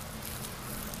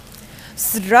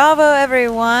Zdravo,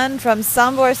 everyone, from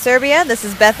Sombor, Serbia. This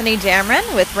is Bethany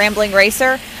Jamrin with Rambling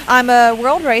Racer. I'm a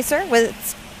world racer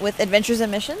with Adventures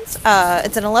and Missions.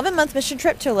 It's an 11-month mission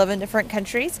trip to 11 different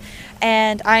countries,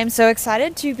 and I'm so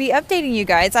excited to be updating you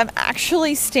guys. I'm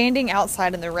actually standing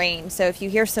outside in the rain, so if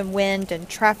you hear some wind and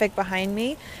traffic behind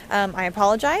me, I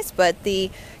apologize, but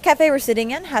the cafe we're sitting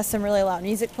in has some really loud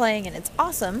music playing, and it's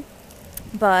awesome,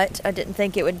 but I didn't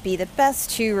think it would be the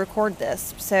best to record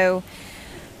this, so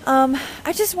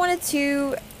I just wanted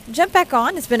to jump back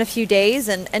on. It's been a few days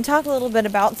and talk a little bit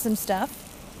about some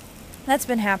stuff that's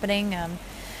been happening.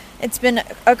 It's been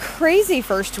a crazy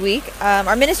first week.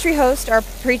 Our ministry host, our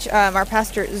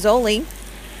pastor Zoli,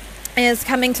 is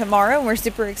coming tomorrow, and we're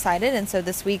super excited. And so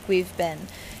this week we've been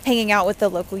hanging out with the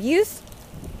local youth,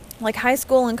 like high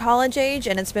school and college age,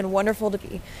 and it's been wonderful to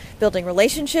be building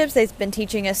relationships. They've been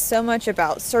teaching us so much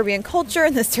about Serbian culture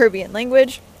and the Serbian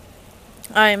language.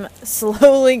 I'm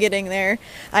slowly getting there.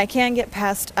 I can get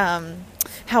past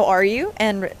how are you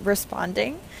and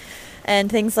responding and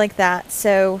things like that.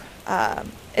 So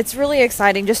it's really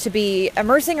exciting just to be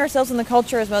immersing ourselves in the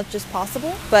culture as much as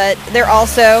possible. But they're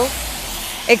also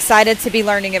excited to be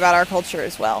learning about our culture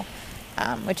as well,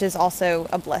 which is also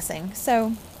a blessing.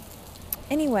 So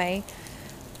anyway,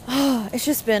 it's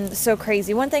just been so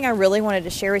crazy. One thing I really wanted to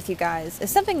share with you guys is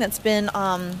something that's been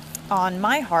on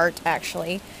my heart,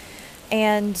 actually.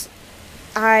 And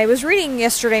I was reading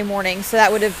yesterday morning, so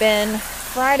that would have been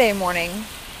Friday morning,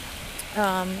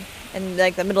 and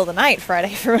like the middle of the night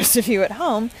Friday for most of you at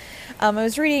home. I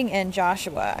was reading in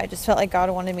Joshua. I just felt like God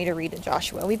wanted me to read in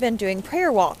Joshua. We've been doing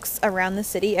prayer walks around the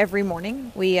city every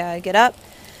morning. We get up,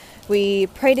 we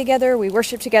pray together, we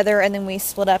worship together, and then we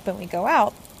split up and we go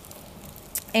out.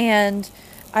 And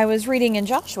I was reading in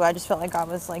Joshua. I just felt like God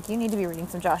was like, you need to be reading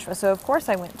some Joshua. So of course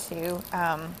I went to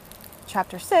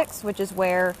chapter 6, which is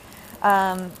where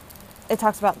it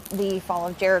talks about the fall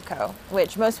of Jericho,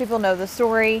 which most people know the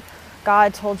story.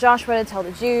 God told Joshua to tell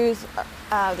the Jews,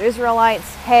 the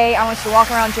Israelites, hey, I want you to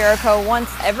walk around Jericho once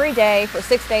every day for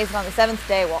 6 days, and on the 7th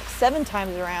day, walk 7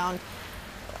 times around,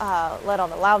 let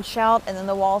out a loud shout, and then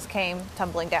the walls came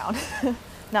tumbling down.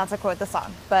 Not to quote the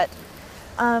song, but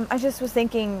I just was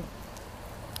thinking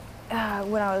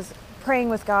when I was praying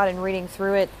with God and reading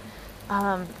through it,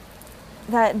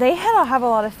 that they had to have a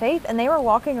lot of faith, and they were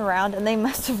walking around, and they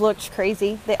must have looked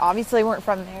crazy. They obviously weren't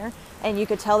from there, and you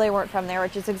could tell they weren't from there,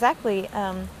 which is exactly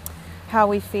how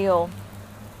we feel.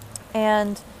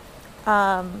 And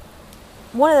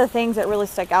one of the things that really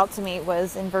stuck out to me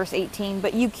was in verse 18,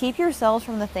 but you keep yourselves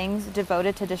from the things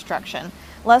devoted to destruction,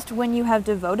 lest when you have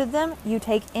devoted them, you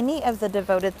take any of the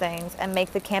devoted things and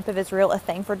make the camp of Israel a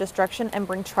thing for destruction and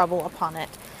bring trouble upon it.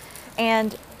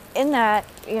 And in that,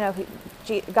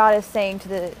 God is saying to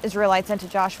the Israelites and to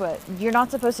Joshua, you're not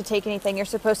supposed to take anything. You're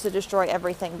supposed to destroy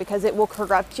everything because it will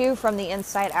corrupt you from the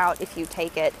inside out if you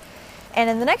take it. And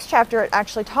in the next chapter, it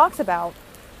actually talks about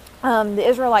the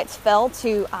Israelites fell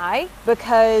to Ai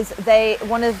because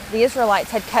one of the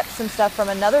Israelites had kept some stuff from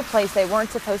another place they weren't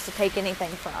supposed to take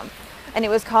anything from. And it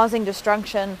was causing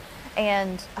destruction,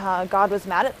 and God was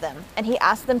mad at them. And he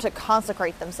asked them to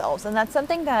consecrate themselves. And that's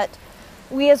something that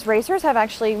we as racers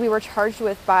we were charged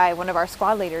with by one of our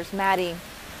squad leaders, Maddie,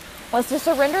 was to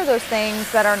surrender those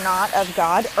things that are not of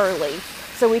God early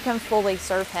so we can fully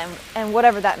serve him, and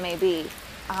whatever that may be.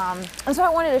 And so I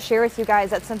wanted to share with you guys,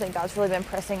 that's something God's really been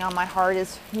pressing on my heart,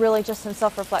 is really just some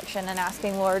self-reflection and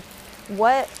asking, Lord,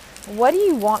 what do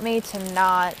you want me to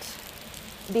not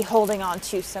be holding on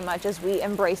to so much as we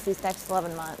embrace these next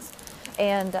 11 months?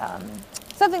 And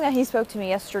something that he spoke to me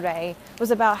yesterday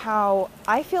was about how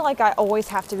I feel like I always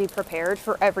have to be prepared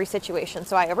for every situation.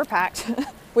 So I overpacked,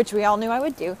 which we all knew I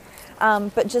would do,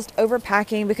 but just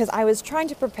overpacking because I was trying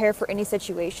to prepare for any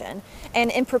situation. And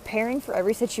in preparing for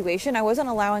every situation, I wasn't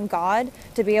allowing God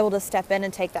to be able to step in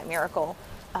and take that miracle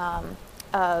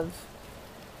of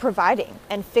providing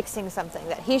and fixing something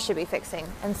that he should be fixing.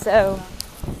 And so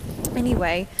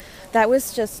anyway, that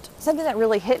was just something that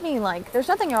really hit me. Like, there's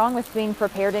nothing wrong with being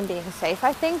prepared and being safe,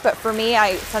 I think. But for me,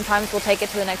 I sometimes will take it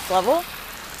to the next level.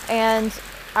 And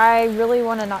I really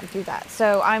want to not do that.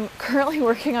 So I'm currently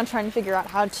working on trying to figure out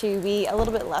how to be a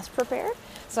little bit less prepared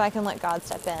so I can let God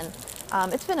step in.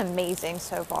 It's been amazing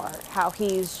so far how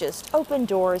he's just opened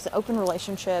doors, opened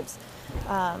relationships,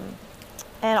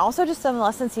 and also just some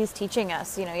lessons he's teaching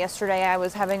us. Yesterday I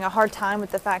was having a hard time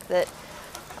with the fact that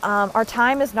our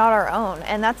time is not our own,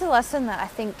 and that's a lesson that I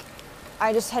think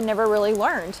I just had never really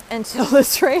learned until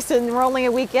this race, and we're only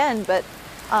a week in, but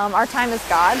our time is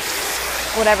God's,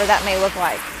 whatever that may look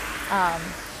like.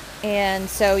 And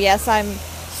so yes, I'm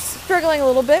struggling a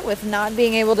little bit with not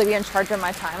being able to be in charge of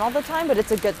my time all the time, but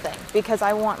it's a good thing because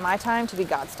I want my time to be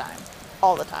God's time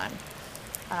all the time.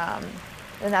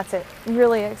 And that's it.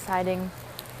 Really exciting.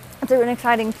 It's an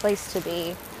exciting place to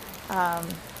be.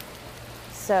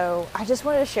 So I just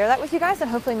wanted to share that with you guys, and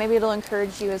hopefully maybe it'll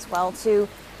encourage you as well to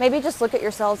maybe just look at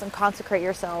yourselves and consecrate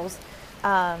yourselves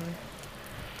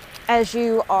as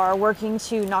you are working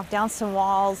to knock down some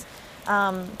walls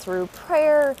through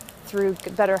prayer, through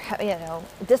better,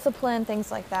 discipline,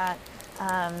 things like that.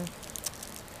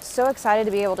 So excited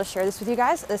to be able to share this with you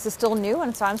guys. This is still new,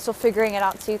 and so I'm still figuring it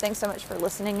out too. Thanks so much for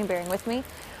listening and bearing with me.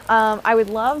 I would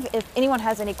love if anyone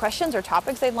has any questions or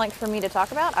topics they'd like for me to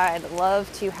talk about. I'd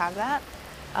love to have that,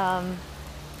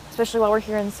 especially while we're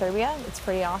here in Serbia. It's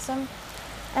pretty awesome.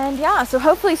 And yeah, so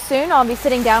hopefully soon I'll be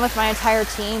sitting down with my entire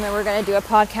team and we're going to do a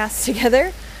podcast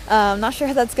together. I'm not sure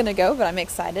how that's going to go, but I'm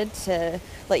excited to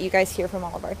let you guys hear from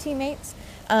all of our teammates.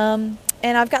 And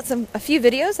I've got a few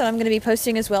videos that I'm going to be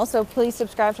posting as well, so please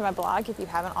subscribe to my blog if you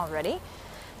haven't already.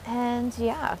 And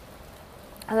yeah,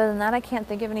 other than that, I can't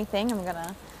think of anything. I'm going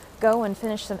to go and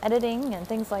finish some editing and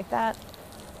things like that.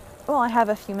 Well, I have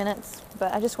a few minutes,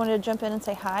 but I just wanted to jump in and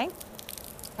say hi.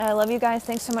 I love you guys.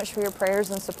 Thanks so much for your prayers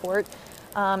and support.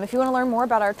 If you want to learn more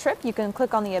about our trip, you can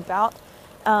click on the About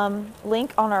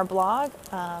link on our blog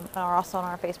or also on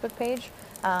our Facebook page.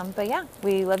 But yeah,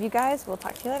 we love you guys. We'll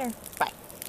talk to you later. Bye.